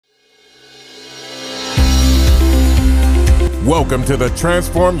Welcome to the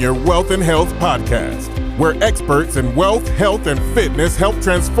Transform Your Wealth and Health podcast, where experts in wealth, health, and fitness help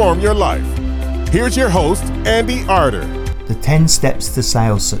transform your life. Here's your host, Andy Arter. The 10 Steps to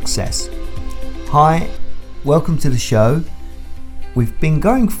Sales Success. Hi, welcome to the show. We've been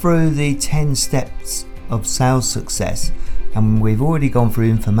going through the 10 steps of sales success, and we've already gone through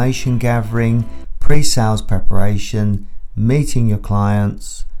information gathering, pre-sales preparation, meeting your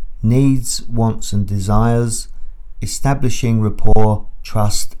clients, needs, wants, and desires, establishing rapport,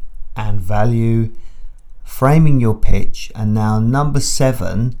 trust, and value, framing your pitch, and now number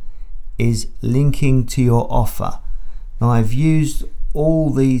 7 is linking to your offer. Now, I've used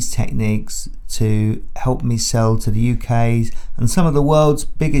all these techniques to help me sell to the UK's and some of the world's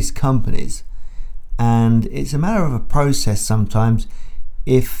biggest companies, and it's a matter of a process sometimes.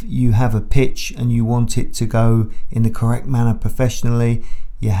 If you have a pitch and you want it to go in the correct manner professionally,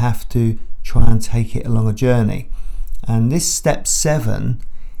 you have to try and take it along a journey. And this step 7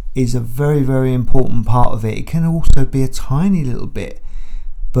 is a very, very important part of it. It can also be a tiny little bit,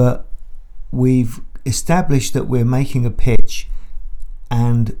 but we've established that we're making a pitch,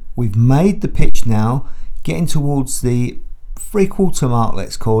 and we've made the pitch now, getting towards the 3/4 mark,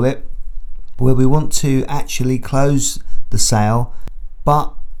 let's call it, where we want to actually close the sale.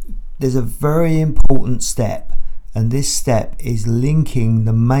 But there's a very important step, and this step is linking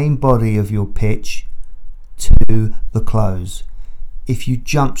the main body of your pitch to the close. If you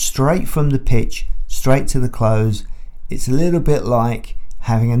jump straight from the pitch straight to the close, it's a little bit like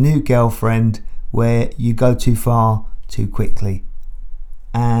having a new girlfriend where you go too far too quickly.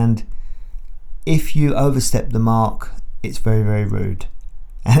 And if you overstep the mark, it's very, very rude.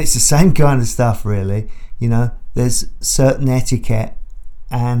 And it's the same kind of stuff, really. You know, there's certain etiquette,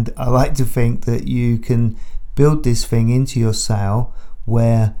 and I like to think that you can build this thing into your sale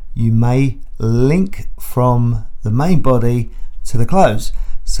where you may link from the main body to the close.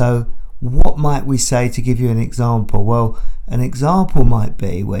 So what might we say, to give you an example? Well, an example might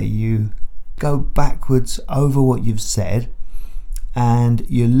be where you go backwards over what you've said, and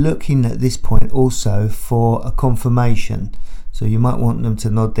you're looking at this point also for a confirmation. So you might want them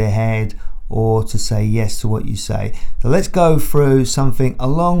to nod their head or to say yes to what you say. So let's go through something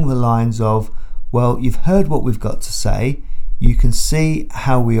along the lines of, well, you've heard what we've got to say. You can see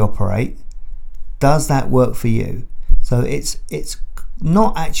how we operate. Does that work for you? So it's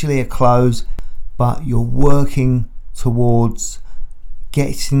not actually a close, but you're working towards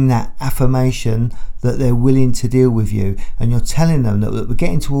getting that affirmation that they're willing to deal with you, and you're telling them that we're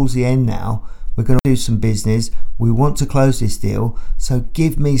getting towards the end now. We're going to do some business. We want to close this deal. So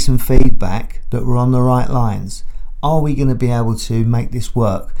give me some feedback that we're on the right lines. Are we going to be able to make this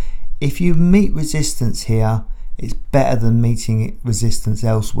work? If you meet resistance here, it's better than meeting resistance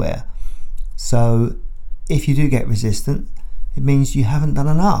elsewhere. So if you do get resistance, it means you haven't done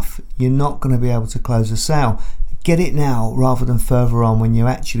enough. You're not going to be able to close a sale. Get it now rather than further on, when you're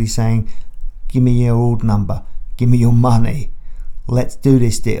actually saying, give me your order number, give me your money, let's do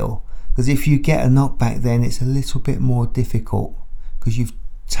this deal. Because if you get a knockback, then it's a little bit more difficult because you've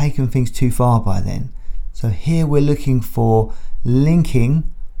taken things too far by then. So here we're looking for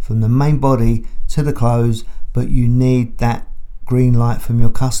linking from the main body to the close, but you need that green light from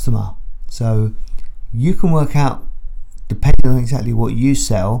your customer. So you can work out, depending on exactly what you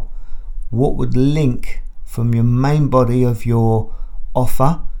sell, what would link from your main body of your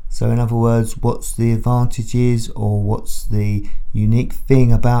offer. So in other words, what's the advantages or what's the unique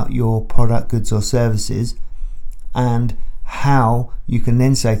thing about your product, goods or services, and how you can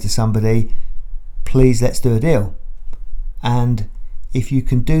then say to somebody, please, let's do a deal. And if you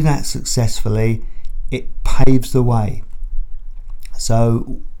can do that successfully, it paves the way.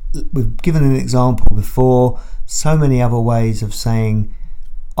 So we've given an example before, so many other ways of saying,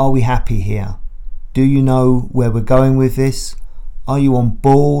 are we happy here? Do you know where we're going with this? Are you on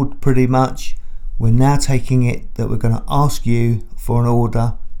board pretty much? We're now taking it that we're going to ask you for an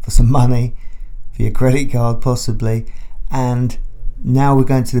order, for some money, for your credit card possibly, and now we're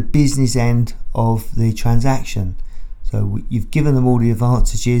going to the business end of the transaction. So you've given them all the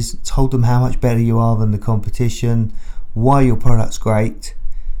advantages, told them how much better you are than the competition, why your product's great.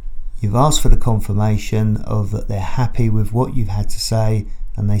 You've asked for the confirmation of that they're happy with what you've had to say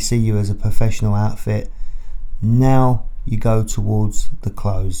and they see you as a professional outfit. Now you go towards the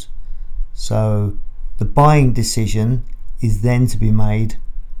close. So the buying decision is then to be made,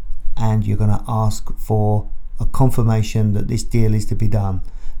 and you're going to ask for a confirmation that this deal is to be done.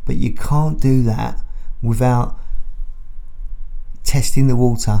 But you can't do that without testing the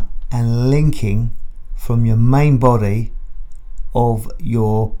water and linking from your main body of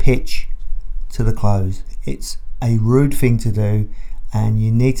your pitch to the close. It's a rude thing to do, and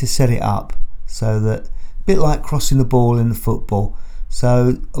you need to set it up so that, a bit like crossing the ball in the football.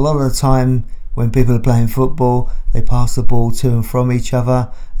 So a lot of the time when people are playing football, they pass the ball to and from each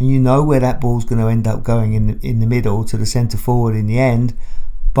other, and you know where that ball's going to end up going in the middle to the centre forward in the end,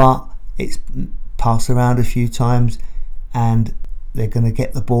 but it's passed around a few times and they're going to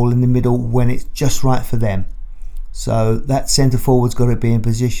get the ball in the middle when it's just right for them. So that centre forward's got to be in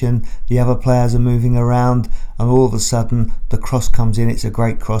position, the other players are moving around, and all of a sudden the cross comes in, it's a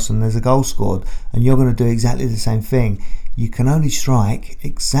great cross and there's a goal scored, and you're going to do exactly the same thing. You can only strike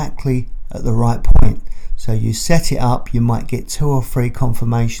exactly at the right point. So you set it up, you might get 2 or 3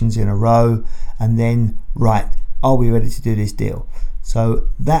 confirmations in a row, and then, right, are we ready to do this deal? So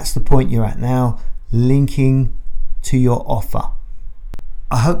that's the point you're at now, linking to your offer.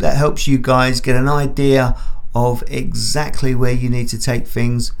 I hope that helps you guys get an idea of exactly where you need to take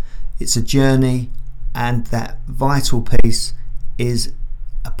things. It's a journey, and that vital piece is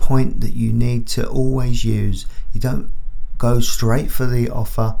a point that you need to always use. You don't go straight for the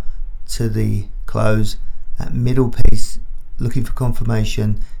offer to the close. That middle piece, looking for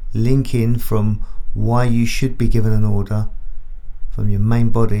confirmation, link in from why you should be given an order from your main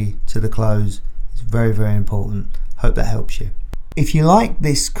body to the close is very, very important. Hope that helps you. If you like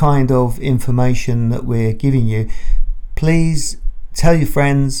this kind of information that we're giving you, please tell your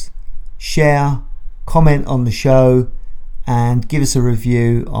friends, share, comment on the show, and give us a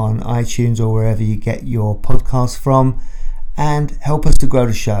review on iTunes or wherever you get your podcasts from, and help us to grow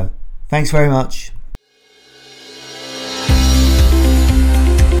the show. Thanks very much.